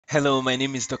Hello, my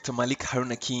name is Dr. Malik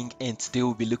Haruna King, and today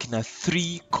we'll be looking at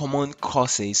three common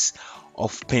causes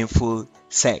of painful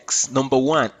sex. Number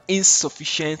one,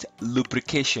 insufficient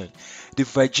lubrication. The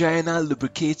vagina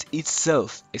lubricates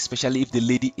itself, especially if the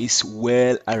lady is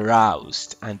well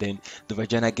aroused, and then the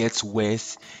vagina gets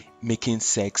wet, making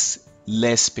sex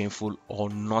less painful or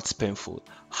not painful.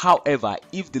 However,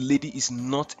 if the lady is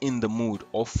not in the mood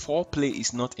or foreplay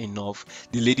is not enough,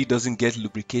 the lady doesn't get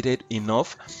lubricated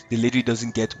enough, the lady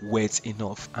doesn't get wet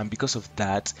enough, and because of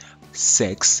that,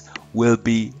 sex will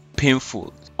be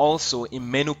painful. Also, in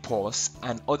menopause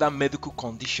and other medical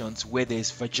conditions where there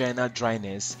is vaginal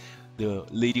dryness, the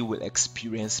lady will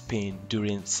experience pain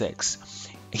during sex.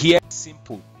 Here,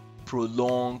 simple,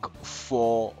 prolong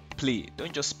foreplay.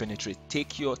 Don't just penetrate,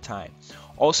 take your time.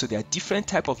 Also, there are different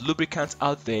type of lubricants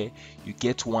out there. You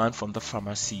get one from the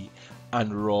pharmacy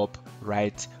and rub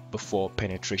right before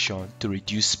penetration to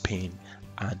reduce pain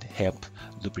and help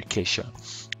lubrication.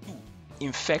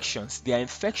 Infections. There are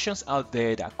infections out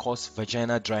there that cause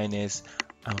vaginal dryness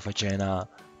and vaginal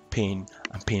pain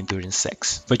and pain during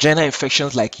sex. Vaginal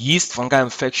infections like yeast, fungal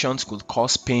infections could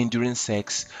cause pain during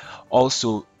sex.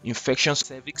 Also, infections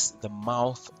cervix, the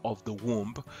mouth of the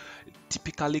womb,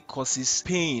 typically causes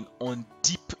pain on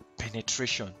deep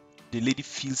penetration. The lady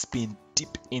feels pain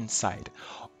deep inside.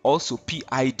 Also,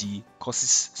 PID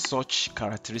causes such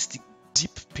characteristic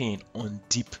deep pain on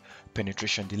deep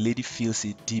penetration. The lady feels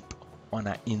it deep on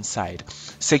her inside.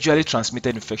 Sexually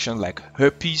transmitted infections like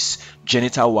herpes,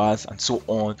 genital warts, and so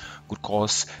on could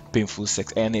cause painful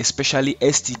sex, and especially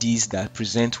STDs that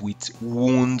present with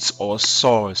wounds or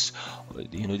sores,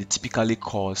 they typically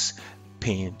cause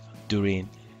pain during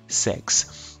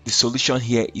sex. The solution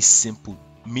here is simple.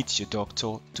 Meet your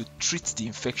doctor to treat the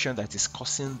infection that is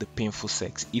causing the painful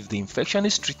sex. If the infection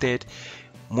is treated,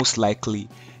 most likely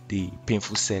the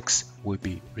painful sex will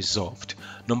be resolved.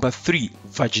 Number three,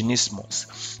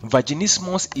 vaginismus.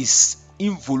 Vaginismus is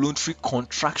involuntary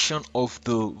contraction of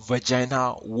the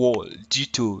vaginal wall due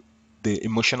to the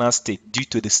emotional state, due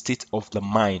to the state of the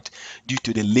mind, due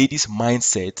to the lady's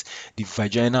mindset. The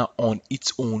vagina on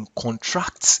its own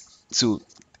contracts. So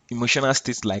emotional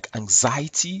states like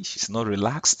anxiety, she's not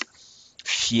relaxed,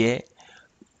 fear,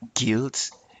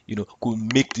 guilt,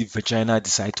 could make the vagina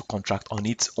decide to contract on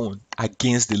its own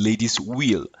against the lady's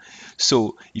will.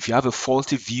 So if you have a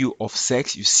faulty view of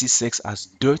sex, you see sex as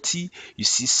dirty, you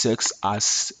see sex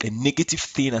as a negative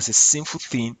thing, as a sinful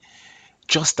thing,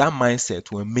 just that mindset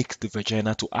will make the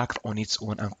vagina to act on its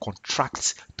own and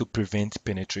contract to prevent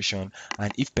penetration.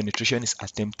 And if penetration is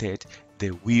attempted,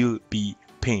 there will be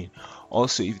pain.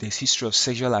 Also, if there's history of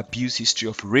sexual abuse, history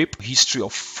of rape, history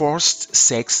of forced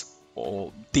sex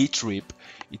or date rape,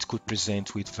 it could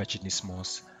present with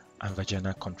vaginismus and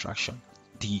vaginal contraction.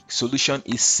 The solution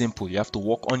is simple. You have to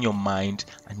work on your mind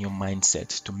and your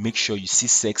mindset to make sure you see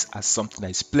sex as something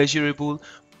that is pleasurable,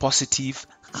 positive,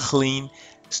 clean,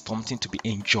 something to be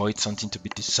enjoyed, something to be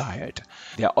desired.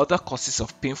 There are other causes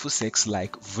of painful sex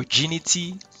like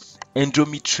virginity,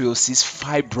 endometriosis,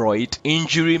 fibroid,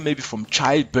 injury maybe from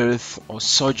childbirth or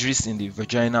surgeries in the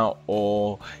vagina,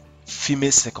 or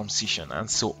female circumcision, and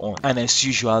so on. And as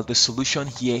usual, the solution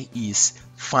here is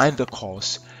find the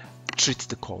cause, treat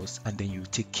the cause, and then you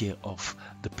take care of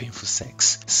the painful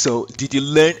sex. So did you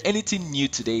learn anything new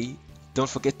today? Don't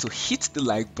forget to hit the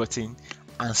like button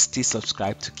and stay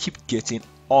subscribed to keep getting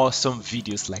awesome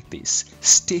videos like this.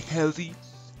 Stay healthy,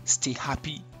 stay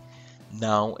happy,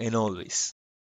 now and always.